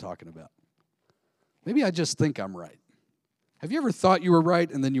exactly what I'm talking about. Maybe I just think I'm right. Have you ever thought you were right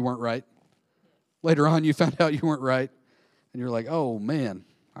and then you weren't right? Later on you found out you weren't right and you're like, oh man,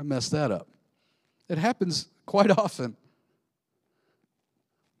 I messed that up. It happens quite often.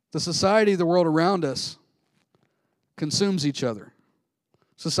 The society, the world around us, consumes each other.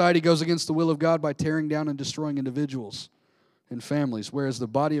 Society goes against the will of God by tearing down and destroying individuals and families, whereas the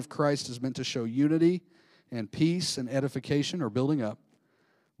body of Christ is meant to show unity and peace and edification or building up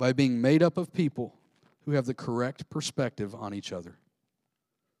by being made up of people who have the correct perspective on each other.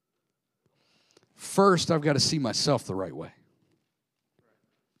 First, I've got to see myself the right way.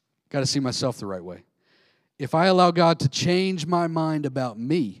 Got to see myself the right way. If I allow God to change my mind about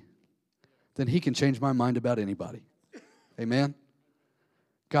me, then He can change my mind about anybody. Amen?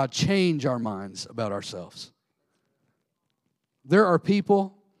 God, change our minds about ourselves. There are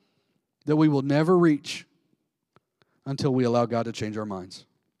people that we will never reach until we allow God to change our minds.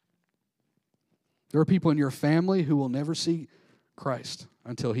 There are people in your family who will never see Christ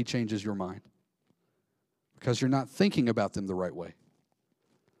until He changes your mind, because you're not thinking about them the right way.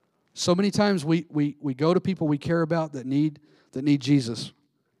 So many times we go to people we care about that need Jesus,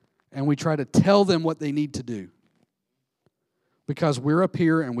 and we try to tell them what they need to do because we're up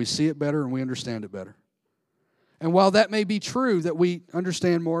here and we see it better and we understand it better. And while that may be true, that we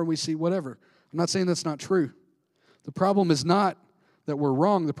understand more and we see whatever, I'm not saying that's not true. The problem is not that we're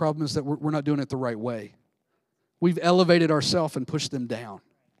wrong. The problem is that we're not doing it the right way. We've elevated ourselves and pushed them down.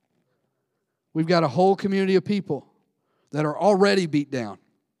 We've got a whole community of people that are already beat down.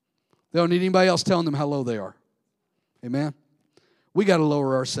 They don't need anybody else telling them how low they are. Amen? We got to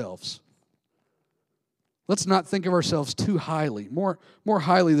lower ourselves. Let's not think of ourselves too highly, more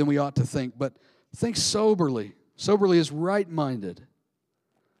highly than we ought to think, but think soberly. Soberly is right-minded,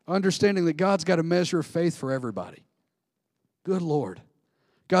 understanding that God's got a measure of faith for everybody. Good Lord.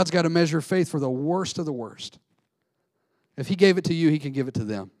 God's got a measure of faith for the worst of the worst. If He gave it to you, He can give it to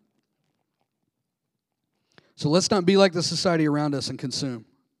them. So let's not be like the society around us and consume.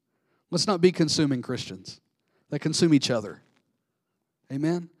 Let's not be consuming Christians that consume each other.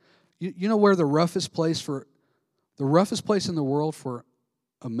 Amen? You know where the roughest place in the world for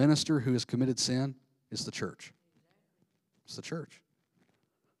a minister who has committed sin is the church. It's the church.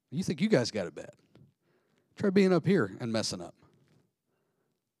 You think you guys got it bad. Try being up here and messing up.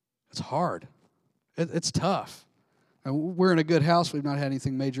 It's hard. It's tough. And we're in a good house. We've not had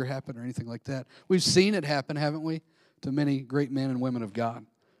anything major happen or anything like that. We've seen it happen, haven't we, to many great men and women of God.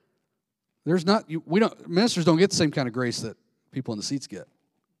 Ministers don't get the same kind of grace that people in the seats get.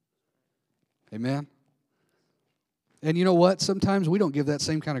 Amen? And you know what? Sometimes we don't give that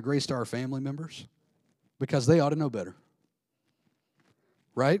same kind of grace to our family members because they ought to know better.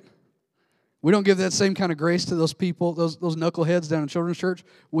 Right? We don't give that same kind of grace to those people, those knuckleheads down in children's church.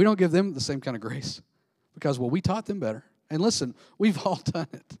 We don't give them the same kind of grace because, well, we taught them better. And listen, we've all done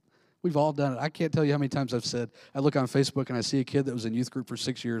it. We've all done it. I can't tell you how many times I've said, I look on Facebook and I see a kid that was in youth group for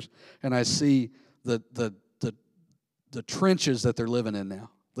 6 years, and I see the trenches that they're living in now,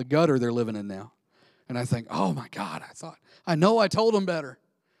 the gutter they're living in now. And I think, oh my God, I know I told them better.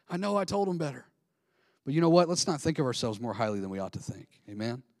 I know I told them better. But you know what? Let's not think of ourselves more highly than we ought to think.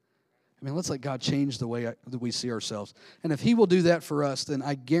 Amen? Let's let God change the way that we see ourselves. And if He will do that for us, then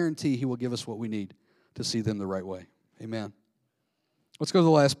I guarantee He will give us what we need to see them the right way. Amen. Let's go to the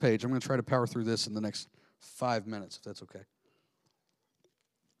last page. I'm going to try to power through this in the next 5 minutes, if that's okay.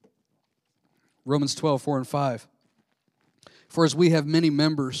 Romans 12, 4 and 5. For as we have many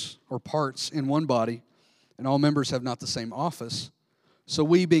members or parts in one body, and all members have not the same office, so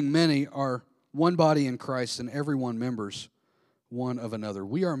we, being many, are one body in Christ, and every one members one of another.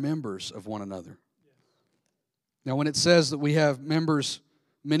 We are members of one another. Now, when it says that we have members,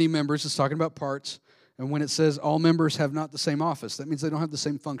 many members, it's talking about parts. And when it says all members have not the same office, that means they don't have the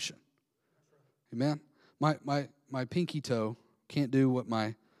same function. Amen? My pinky toe can't do what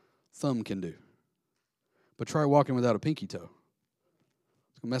my thumb can do. But try walking without a pinky toe.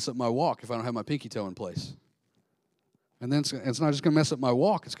 It's going to mess up my walk if I don't have my pinky toe in place. And then it's not just going to mess up my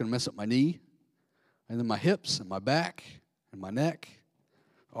walk, it's going to mess up my knee, and then my hips, and my back, and my neck,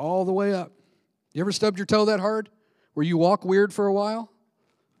 all the way up. You ever stubbed your toe that hard where you walk weird for a while?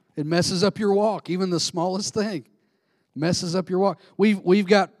 It messes up your walk. Even the smallest thing messes up your walk. We've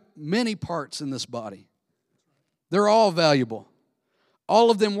got many parts in this body. They're all valuable.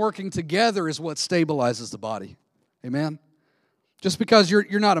 All of them working together is what stabilizes the body. Amen? Just because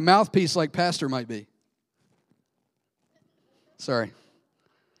you're not a mouthpiece like pastor might be. Sorry.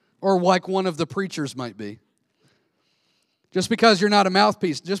 Or like one of the preachers might be. Just because you're not a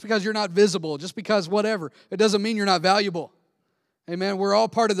mouthpiece, just because you're not visible, just because whatever, it doesn't mean you're not valuable. Amen. We're all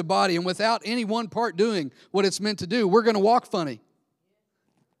part of the body, and without any one part doing what it's meant to do, we're going to walk funny.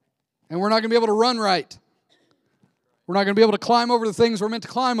 And we're not going to be able to run right. We're not going to be able to climb over the things we're meant to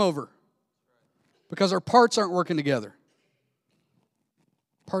climb over because our parts aren't working together.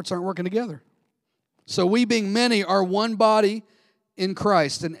 Parts aren't working together. So we, being many, are one body in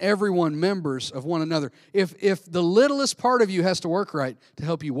Christ, and everyone members of one another. If the littlest part of you has to work right to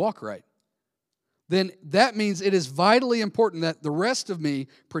help you walk right, then that means it is vitally important that the rest of me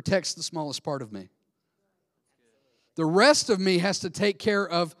protects the smallest part of me. The rest of me has to take care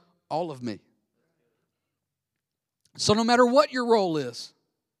of all of me. So no matter what your role is,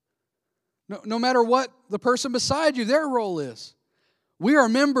 no matter what the person beside you, their role is, we are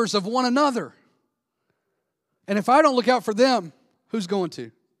members of one another. And if I don't look out for them, who's going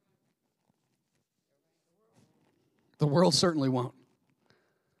to? The world certainly won't.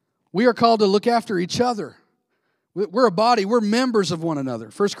 We are called to look after each other. We're a body. We're members of one another.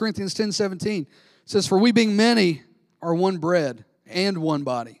 1 Corinthians 10:17 says, "For we being many are one bread and one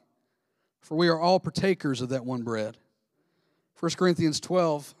body. For we are all partakers of that one bread." 1 Corinthians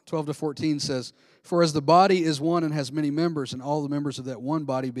 12:12-14 says, "For as the body is one and has many members, and all the members of that one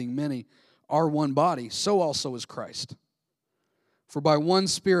body being many are one body, so also is Christ. For by one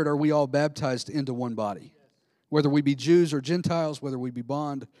Spirit are we all baptized into one body, whether we be Jews or Gentiles, whether we be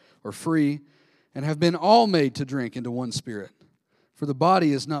bond or free, and have been all made to drink into one Spirit. For the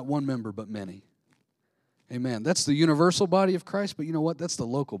body is not one member, but many." Amen. That's the universal body of Christ, but you know what? That's the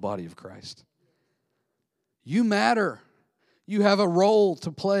local body of Christ. You matter. You have a role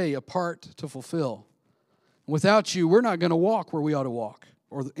to play, a part to fulfill. Without you, we're not going to walk where we ought to walk,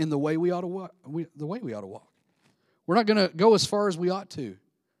 or in the way we ought to walk. The way we ought to walk. We're not going to go as far as we ought to.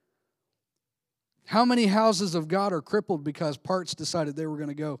 How many houses of God are crippled because parts decided they were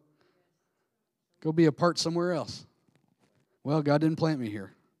going to go be a part somewhere else? Well, God didn't plant me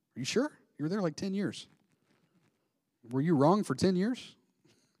here. Are you sure? You were there like 10 years. Were you wrong for 10 years?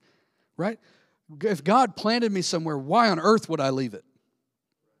 Right? If God planted me somewhere, why on earth would I leave it?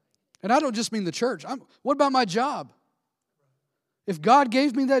 And I don't just mean the church. What about my job? If God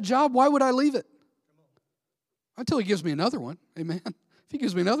gave me that job, why would I leave it? Until He gives me another one. Amen. If He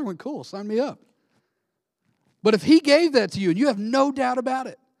gives me another one, cool, sign me up. But if He gave that to you and you have no doubt about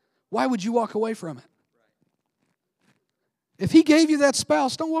it, why would you walk away from it? If He gave you that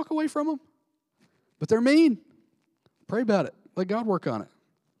spouse, don't walk away from them. But they're mean. Pray about it. Let God work on it.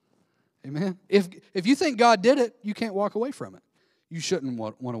 Amen. If you think God did it, you can't walk away from it. You shouldn't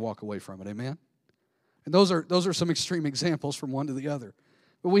want to walk away from it. Amen. And those are some extreme examples from one to the other.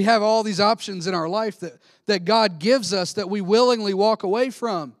 But we have all these options in our life that God gives us that we willingly walk away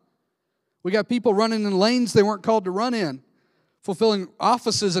from. We got people running in lanes they weren't called to run in, fulfilling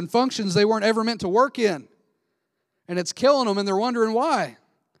offices and functions they weren't ever meant to work in. And it's killing them, and they're wondering why.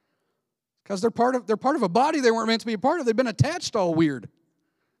 Because they're part of a body they weren't meant to be a part of. They've been attached all weird.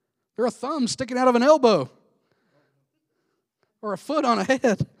 They're a thumb sticking out of an elbow. Or a foot on a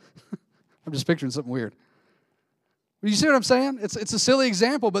head. I'm just picturing something weird. You see what I'm saying? It's a silly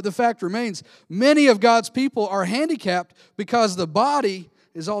example, but the fact remains, many of God's people are handicapped because the body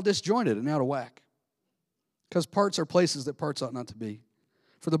is all disjointed and out of whack. Because parts are places that parts ought not to be.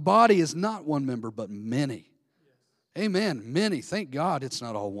 For the body is not one member, but many. Amen. Many. Thank God it's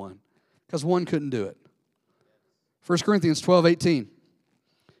not all one. Because one couldn't do it. 1 Corinthians 12:18.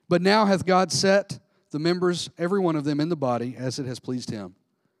 "But now hath God set the members, every one of them, in the body, as it has pleased Him."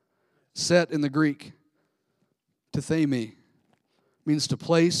 Set in the Greek, tethemi, means to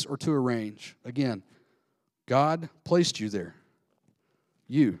place or to arrange. Again, God placed you there.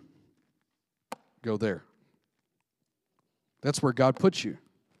 You go there. That's where God puts you.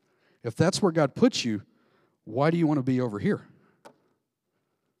 If that's where God puts you, why do you want to be over here?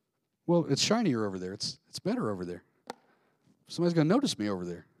 Well, it's shinier over there. It's better over there. Somebody's going to notice me over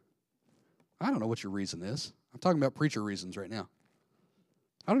there. I don't know what your reason is. I'm talking about preacher reasons right now.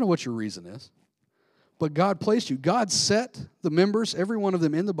 I don't know what your reason is. But God placed you. God set the members, every one of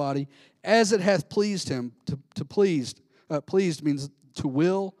them in the body, as it hath pleased him. Pleased means to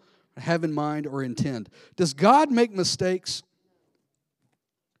will, have in mind, or intend. Does God make mistakes?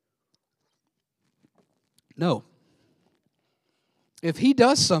 No. If he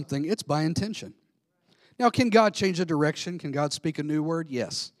does something, it's by intention. Now, can God change the direction? Can God speak a new word?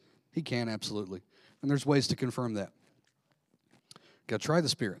 Yes, he can, absolutely. And there's ways to confirm that. Got to try the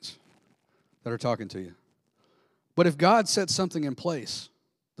spirits that are talking to you. But if God sets something in place,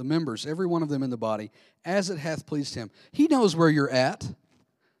 the members, every one of them in the body, as it hath pleased him, he knows where you're at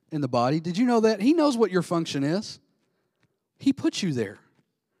in the body. Did you know that? He knows what your function is. He put you there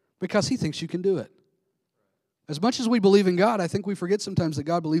because he thinks you can do it. As much as we believe in God, I think we forget sometimes that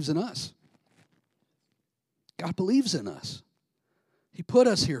God believes in us. God believes in us. He put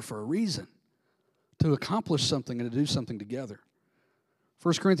us here for a reason, to accomplish something and to do something together.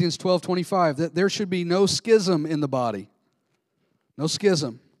 1 Corinthians 12:25, that there should be no schism in the body. No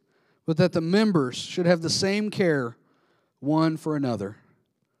schism. But that the members should have the same care one for another.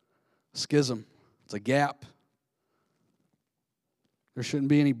 Schism. It's a gap. There shouldn't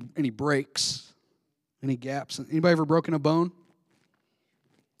be any breaks, any gaps. Anybody ever broken a bone?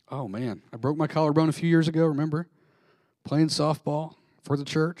 Oh, man. I broke my collarbone a few years ago, remember? Playing softball for the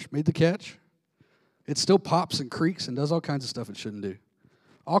church, made the catch. It still pops and creaks and does all kinds of stuff it shouldn't do.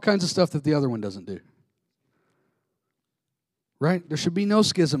 All kinds of stuff that the other one doesn't do. Right? There should be no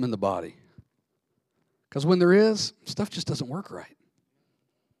schism in the body. Because when there is, stuff just doesn't work right.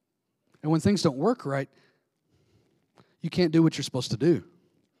 And when things don't work right, you can't do what you're supposed to do.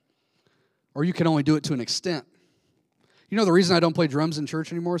 Or you can only do it to an extent. You know the reason I don't play drums in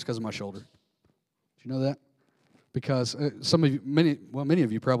church anymore is because of my shoulder. Do you know that? Because many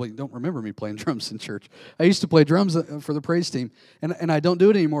of you probably don't remember me playing drums in church. I used to play drums for the praise team, and I don't do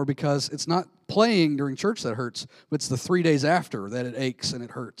it anymore because it's not playing during church that hurts, but it's the 3 days after that it aches and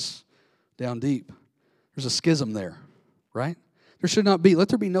it hurts down deep. There's a schism there, right? There should not be. Let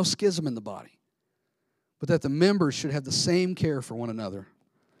there be no schism in the body, but that the members should have the same care for one another.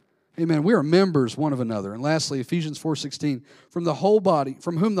 Amen. We are members one of another. And lastly, Ephesians 4:16, from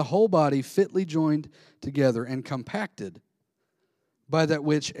whom the whole body fitly joined together and compacted by that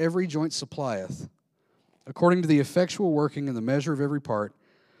which every joint supplieth, according to the effectual working in the measure of every part,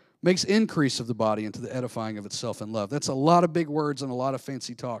 makes increase of the body into the edifying of itself in love. That's a lot of big words and a lot of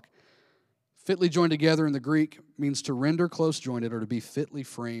fancy talk. Fitly joined together in the Greek means to render close jointed or to be fitly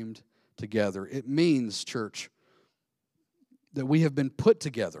framed together. It means, church, that we have been put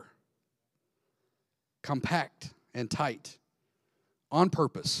together, compact and tight, on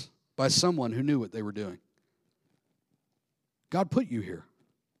purpose, by someone who knew what they were doing. God put you here.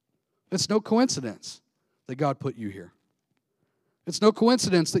 It's no coincidence that God put you here. It's no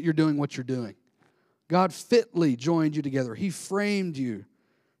coincidence that you're doing what you're doing. God fitly joined you together. He framed you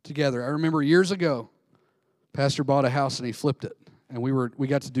together. I remember years ago, Pastor bought a house and he flipped it. And we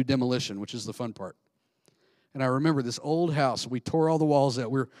got to do demolition, which is the fun part. And I remember this old house. We tore all the walls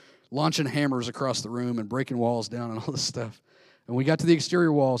out. We were launching hammers across the room and breaking walls down and all this stuff. And we got to the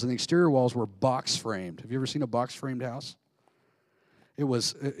exterior walls, and the exterior walls were box framed. Have you ever seen a box framed house?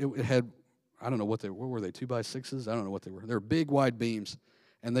 It had, I don't know what were they, 2x6s? I don't know what they were. They were big, wide beams,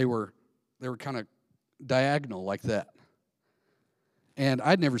 and they were kind of diagonal like that. And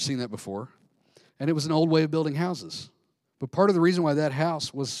I'd never seen that before. And it was an old way of building houses. But part of the reason why that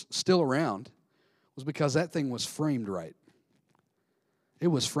house was still around was because that thing was framed right. It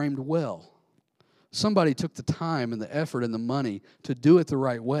was framed well. Somebody took the time and the effort and the money to do it the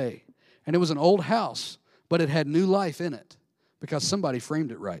right way. And it was an old house, but it had new life in it because somebody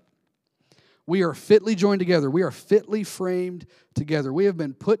framed it right. We are fitly joined together. We are fitly framed together. We have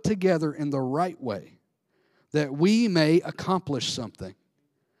been put together in the right way that we may accomplish something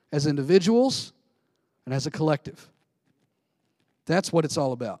as individuals and as a collective. That's what it's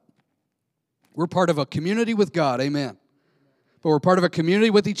all about. We're part of a community with God, amen. But we're part of a community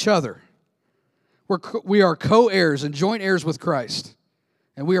with each other. We are co-heirs and joint heirs with Christ.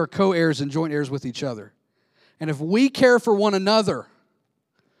 And we are co-heirs and joint heirs with each other. And if we care for one another,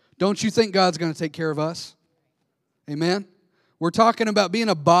 don't you think God's going to take care of us? Amen? We're talking about being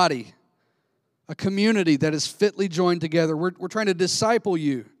a body a community that is fitly joined together. We're trying to disciple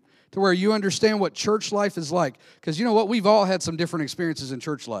you to where you understand what church life is like. Because you know what? We've all had some different experiences in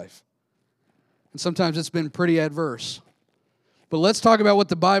church life. And sometimes it's been pretty adverse. But let's talk about what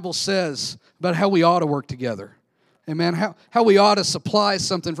the Bible says about how we ought to work together. Amen. How we ought to supply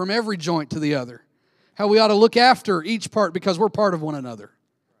something from every joint to the other. How we ought to look after each part because we're part of one another.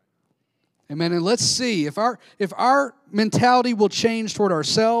 Amen. And let's see if our mentality will change toward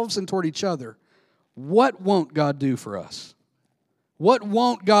ourselves and toward each other. What won't God do for us? What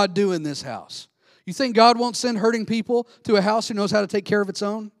won't God do in this house? You think God won't send hurting people to a house who knows how to take care of its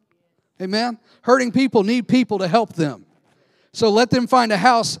own? Amen? Hurting people need people to help them. So let them find a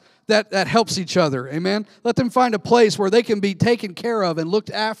house that helps each other. Amen? Let them find a place where they can be taken care of and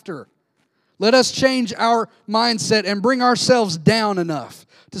looked after. Let us change our mindset and bring ourselves down enough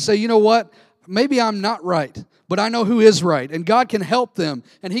to say, you know what? Maybe I'm not right, but I know who is right, and God can help them,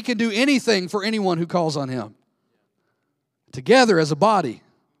 and He can do anything for anyone who calls on Him. Together as a body,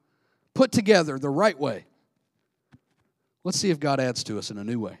 put together the right way. Let's see if God adds to us in a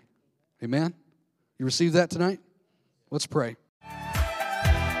new way. Amen? You receive that tonight? Let's pray.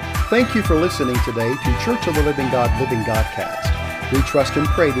 Thank you for listening today to Church of the Living Godcast. We trust and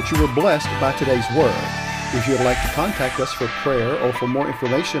pray that you were blessed by today's word. If you would like to contact us for prayer or for more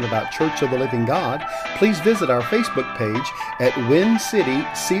information about Church of the Living God, please visit our Facebook page at Win City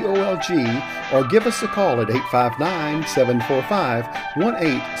COLG or give us a call at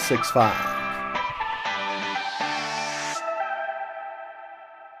 859-745-1865.